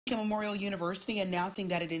Memorial University announcing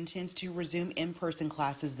that it intends to resume in-person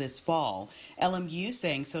classes this fall. LMU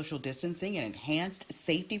saying social distancing and enhanced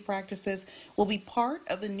safety practices will be part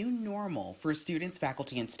of the new normal for students,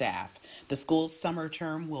 faculty, and staff. The school's summer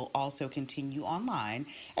term will also continue online,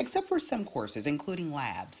 except for some courses, including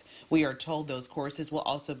labs. We are told those courses will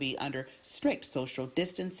also be under strict social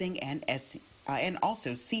distancing and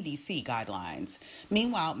also CDC guidelines.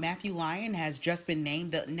 Meanwhile, Matthew Lyon has just been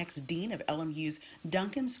named the next dean of LMU's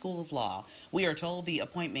Duncan School of Law. We are told the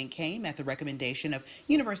appointment came at the recommendation of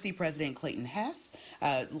University President Clayton Hess.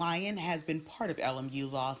 Lyon has been part of LMU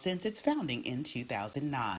Law since its founding in 2009.